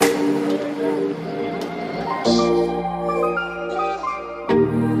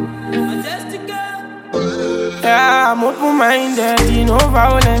open-minded, no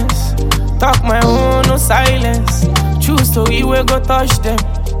violence. Talk my own, no silence. Choose to we go touch them.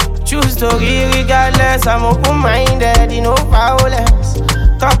 Choose to regardless. I'm open-minded, no violence.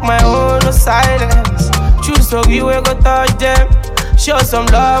 Talk my own, no silence. Choose to we go touch them. Show some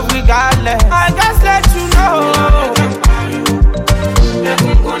love regardless. I just let you know.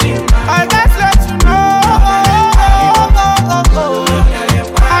 I just let you know.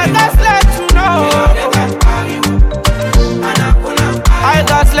 I just let you know. I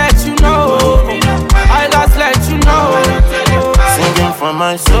just let you know. I just let you know. Singing from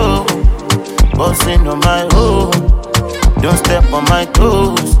my soul, bossing on my own. Don't step on my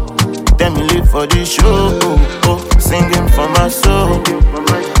toes. Tell me live for this show. Singing from my soul,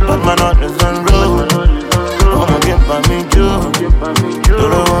 but my heart is on road. I'ma get by me too.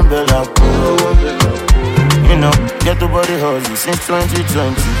 Doro won't be like you know, get the body hustle since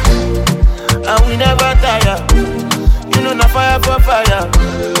 2020. And we never tire. You know, na fire for fire.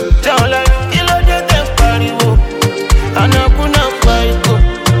 Down like